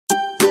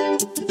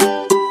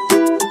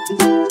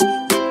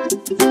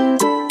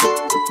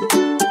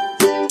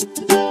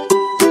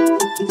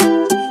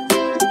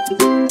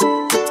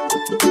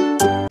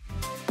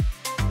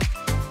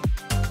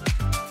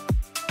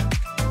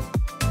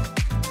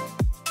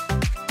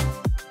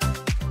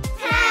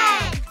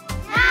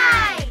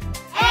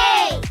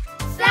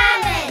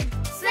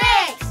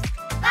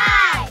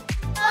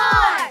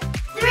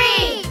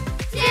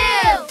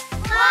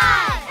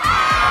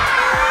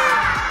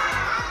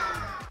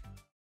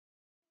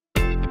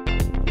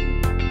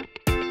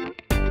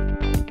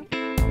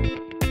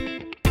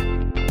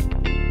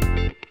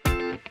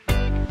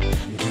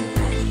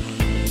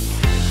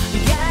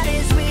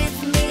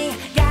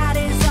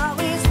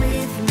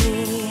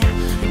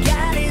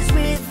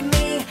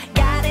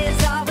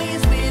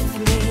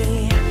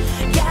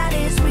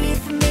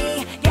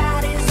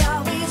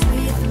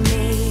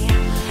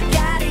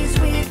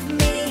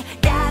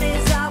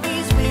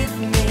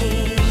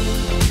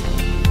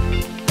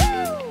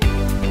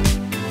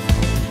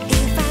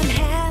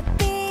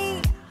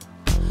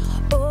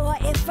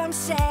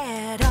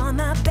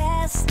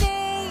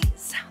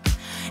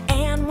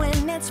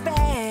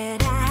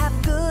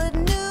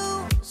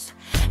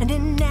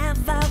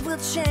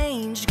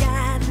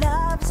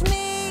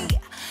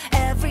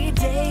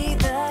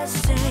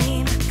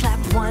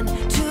1,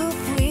 2,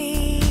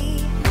 3.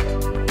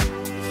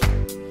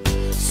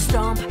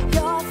 Stomp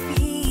your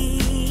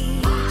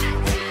feet.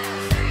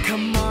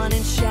 Come on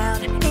and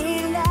shout it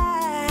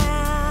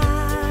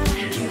loud.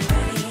 You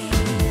ready?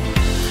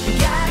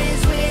 God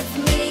is with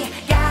me.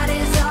 God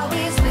is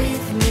always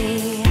with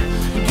me.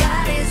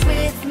 God is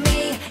with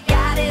me.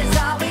 God is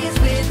always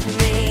with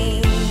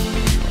me.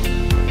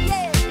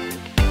 Yeah.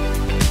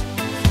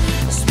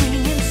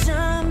 Spring and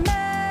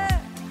summer,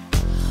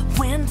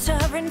 winter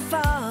and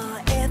fall,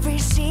 every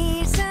season.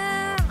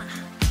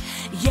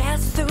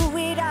 Yes, through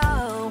it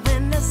all,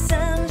 when the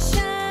sun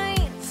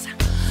shines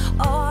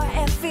or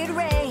if it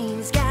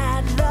rains,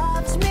 God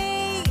loves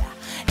me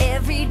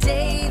every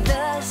day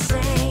the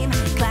same.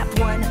 Clap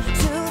 1, 2,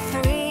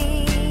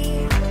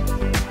 3.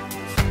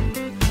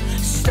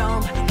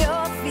 Stomp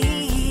your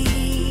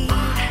feet.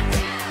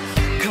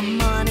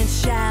 Come on and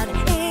shout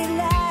it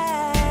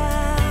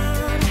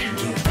loud.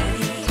 You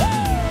ready?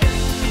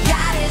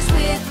 God is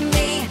with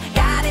me.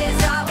 God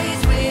is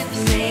always with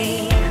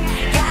me.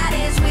 God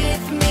is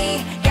with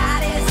me.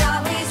 God is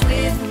always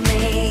with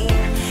me.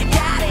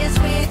 God is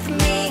with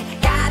me.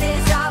 God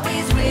is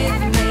always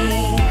with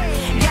me.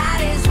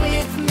 God is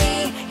with me.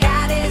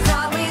 God is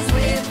always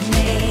with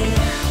me.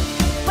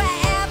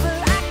 Wherever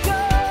I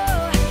go,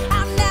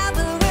 I'm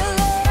never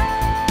alone.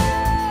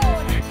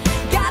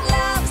 God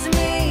loves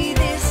me,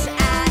 this I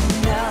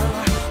know.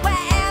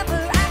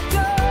 Wherever I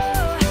go,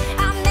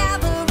 I'm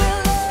never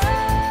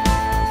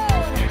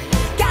alone.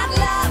 God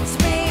loves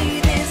me,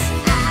 this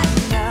I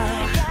know.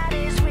 God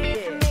is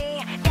with me.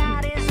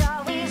 God is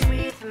always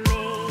with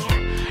me.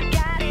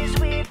 God is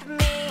with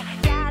me.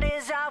 God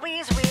is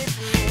always with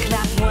me.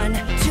 Clap 1,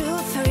 2,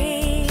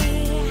 3.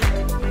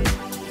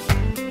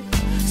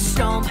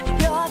 Stomp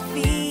your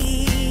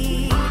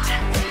feet.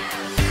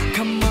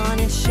 Come on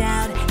and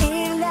shout it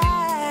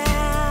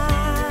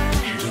loud.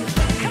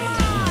 Come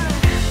on.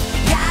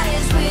 God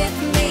is with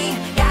me.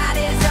 God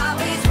is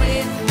always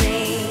with me.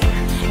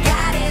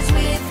 God is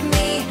with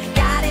me.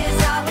 God is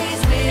always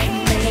with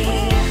me.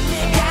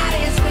 God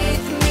is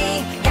with me.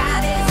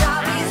 God is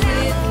always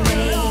with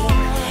me.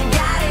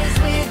 God is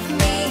with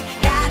me.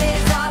 God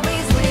is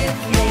always with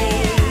me.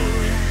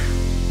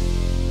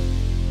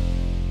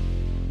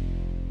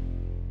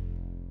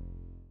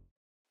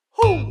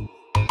 Who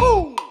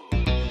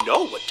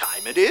know what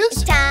time it is?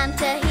 It's time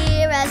to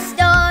hear a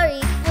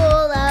story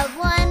full of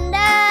wonder.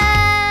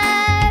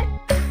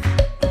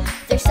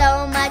 There's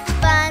so much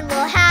fun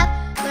we'll have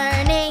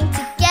learning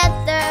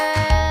together.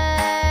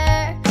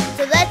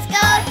 So let's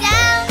go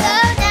down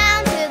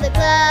to the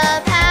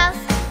clubhouse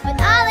with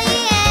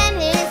Ollie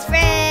and his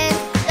friends.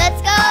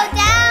 Let's go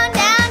down to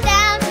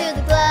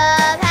the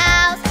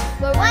clubhouse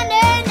where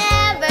wonder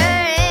never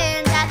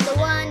ends at the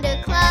Wonder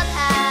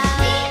Clubhouse.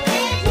 Meet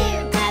with you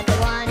at the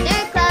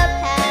Wonder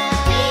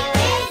Clubhouse. Meet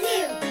with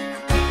you.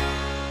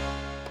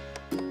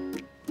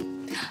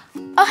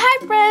 Oh, hi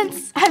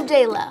friends! I'm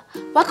Jayla.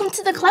 Welcome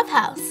to the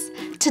clubhouse.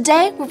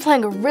 Today, we're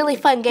playing a really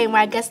fun game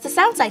where I guess the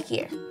sounds I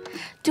hear.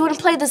 Do you want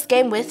to play this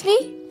game with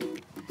me?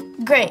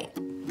 Great.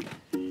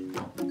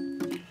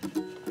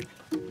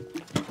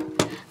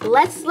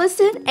 Let's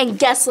listen and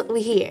guess what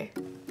we hear.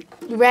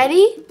 You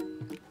ready?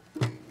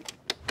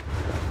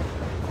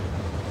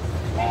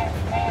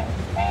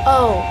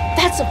 Oh,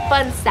 that's a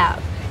fun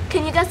sound.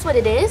 Can you guess what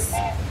it is?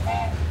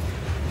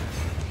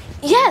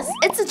 Yes,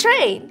 it's a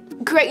train.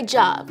 Great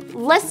job.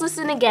 Let's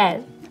listen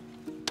again.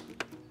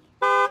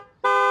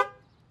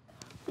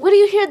 What do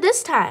you hear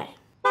this time?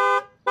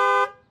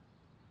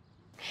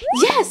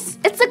 Yes,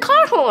 it's a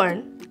car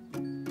horn.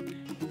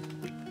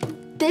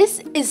 This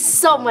is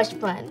so much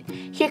fun.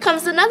 Here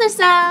comes another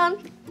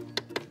sound.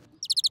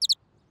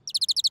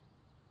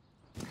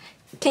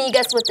 Can you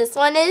guess what this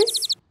one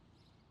is?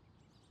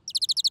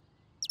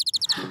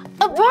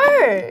 A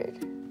bird.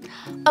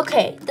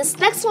 Okay, this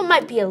next one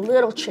might be a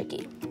little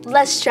tricky.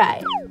 Let's try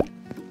it.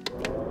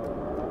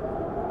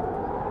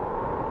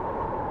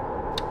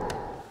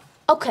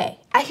 Okay,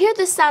 I hear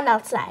this sound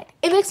outside.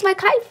 It makes my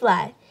kite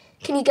fly.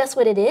 Can you guess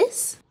what it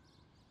is?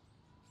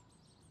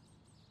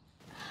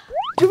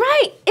 You're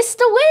right, it's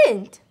the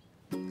wind.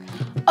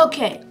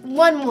 Okay,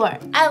 one more.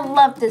 I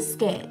love this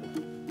game.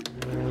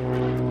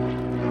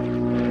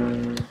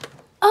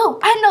 Oh,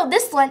 I know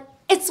this one.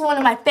 It's one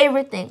of my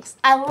favorite things.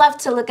 I love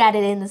to look at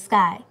it in the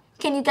sky.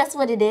 Can you guess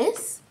what it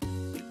is?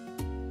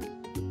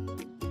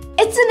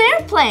 It's an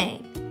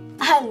airplane.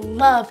 I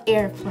love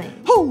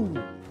airplanes. Who?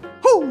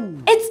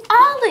 It's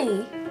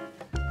Ollie.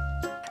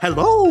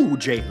 Hello,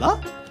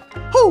 Jayla.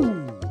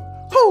 Who?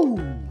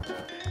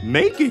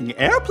 Making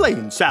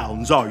airplane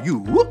sounds, are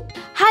you?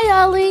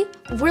 Hi, Ollie.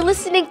 We're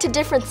listening to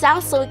different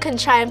sounds so we can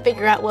try and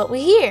figure out what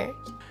we hear.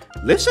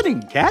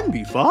 Listening can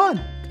be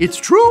fun. It's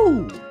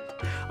true.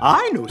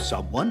 I know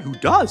someone who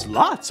does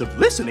lots of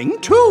listening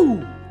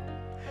too.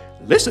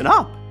 Listen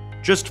up.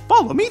 Just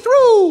follow me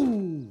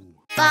through.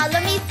 Follow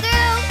me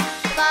through,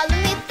 follow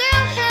me through.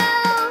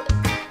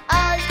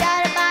 Ollie's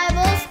got a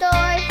Bible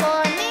story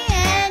for me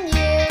and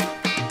you.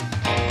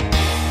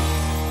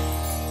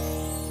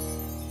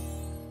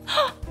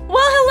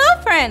 Well,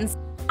 hello, friends.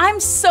 I'm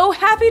so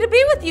happy to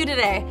be with you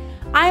today.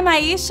 I'm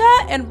Aisha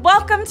and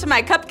welcome to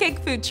my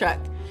cupcake food truck.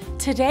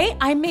 Today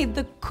I made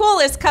the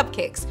coolest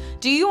cupcakes.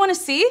 Do you want to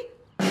see?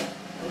 Ta-da!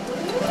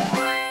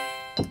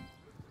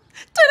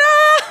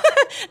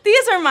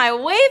 These are my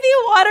wavy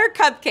water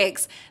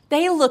cupcakes.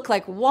 They look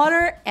like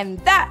water and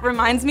that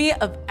reminds me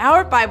of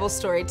our Bible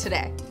story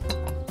today.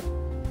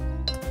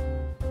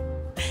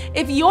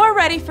 If you're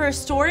ready for a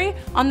story,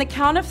 on the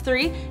count of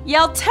 3,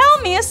 yell,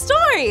 "Tell me a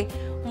story."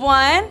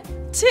 1,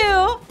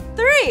 2,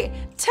 3.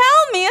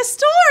 Tell me a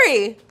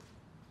story.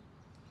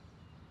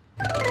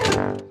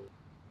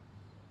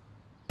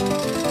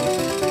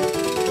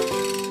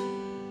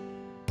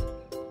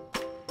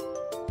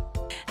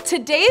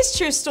 Today's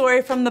true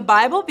story from the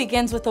Bible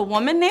begins with a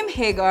woman named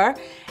Hagar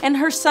and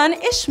her son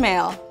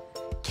Ishmael.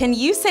 Can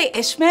you say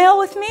Ishmael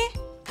with me?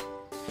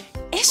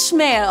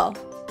 Ishmael.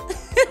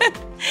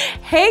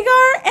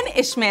 Hagar and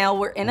Ishmael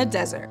were in a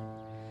desert.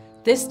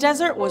 This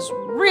desert was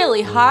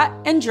really hot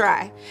and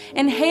dry,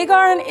 and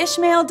Hagar and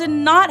Ishmael did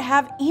not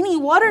have any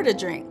water to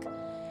drink.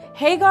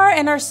 Hagar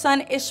and her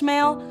son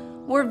Ishmael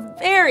were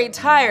very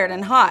tired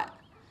and hot.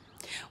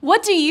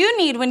 What do you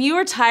need when you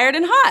are tired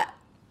and hot?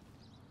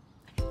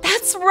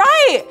 That's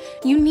right!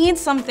 You need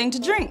something to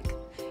drink.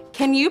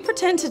 Can you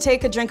pretend to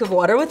take a drink of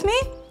water with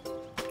me?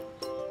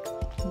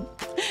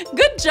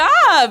 Good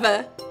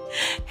job!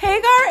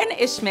 Hagar and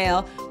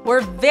Ishmael were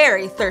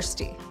very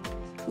thirsty.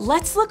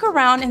 Let's look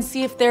around and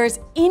see if there is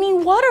any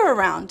water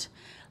around.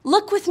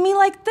 Look with me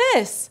like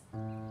this.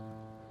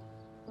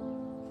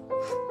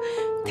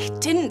 They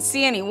didn't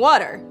see any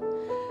water.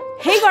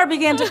 Hagar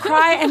began to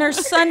cry and her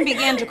son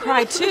began to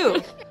cry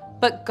too.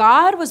 But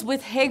God was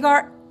with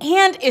Hagar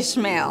and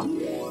Ishmael.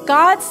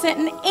 God sent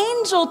an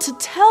angel to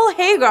tell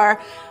Hagar,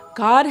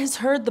 God has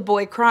heard the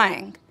boy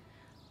crying.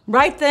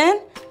 Right then,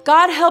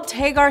 God helped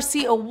Hagar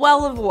see a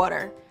well of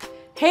water.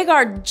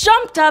 Hagar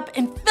jumped up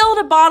and filled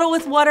a bottle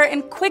with water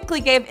and quickly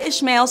gave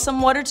Ishmael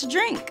some water to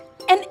drink.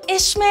 And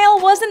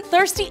Ishmael wasn't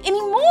thirsty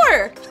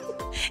anymore.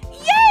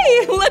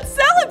 Yay, let's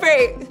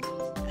celebrate.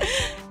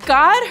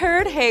 God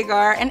heard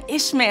Hagar and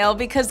Ishmael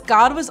because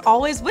God was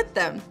always with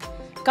them.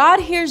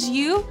 God hears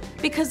you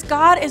because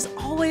God is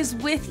always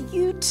with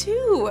you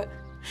too.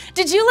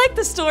 Did you like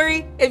the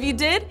story? If you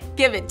did,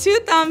 give it 2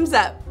 thumbs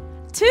up.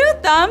 2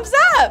 thumbs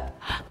up.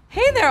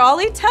 Hey there,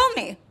 Ollie, tell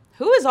me,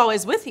 who is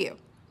always with you?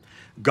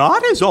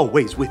 God is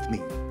always with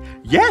me.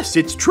 Yes,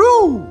 it's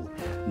true.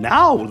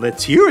 Now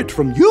let's hear it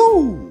from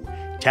you.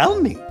 Tell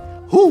me,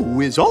 who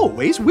is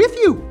always with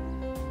you?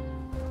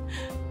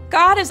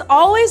 God is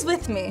always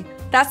with me.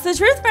 That's the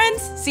truth,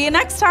 friends. See you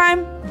next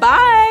time.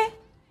 Bye.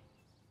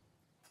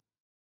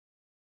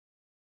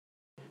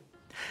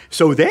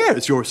 So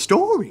there's your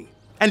story,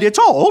 and it's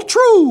all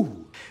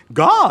true.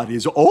 God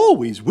is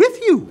always with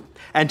you,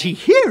 and He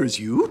hears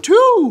you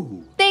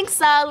too.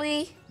 Thanks,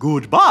 Ollie.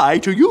 Goodbye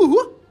to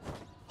you.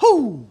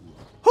 Hoo,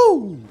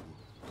 hoo.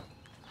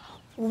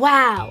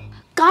 Wow,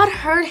 God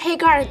heard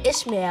Hagar and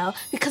Ishmael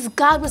because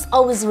God was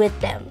always with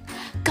them.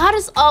 God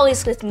is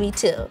always with me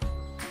too.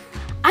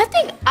 I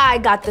think I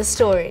got the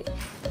story.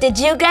 Did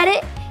you get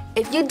it?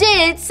 If you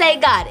did, say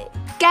got it.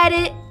 Get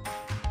it?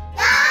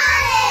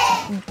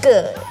 Got it!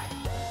 Good.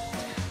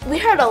 We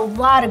heard a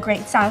lot of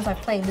great sounds by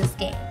playing this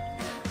game.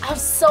 I'm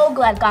so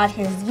glad God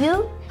hears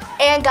you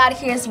and God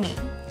hears me.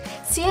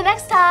 See you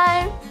next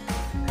time.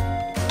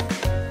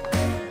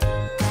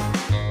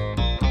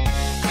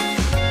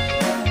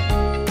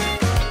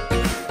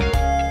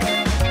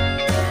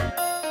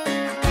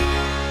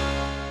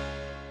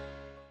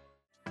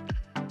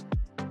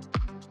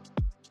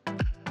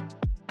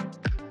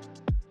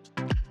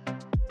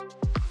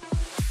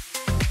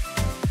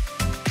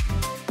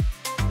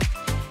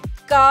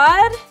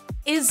 God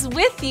is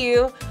with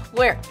you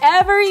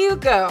wherever you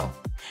go.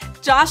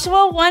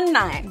 Joshua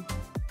 1:9.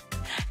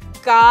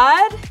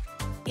 God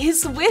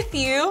is with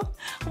you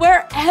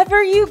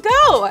wherever you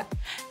go.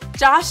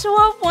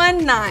 Joshua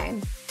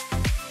 1:9.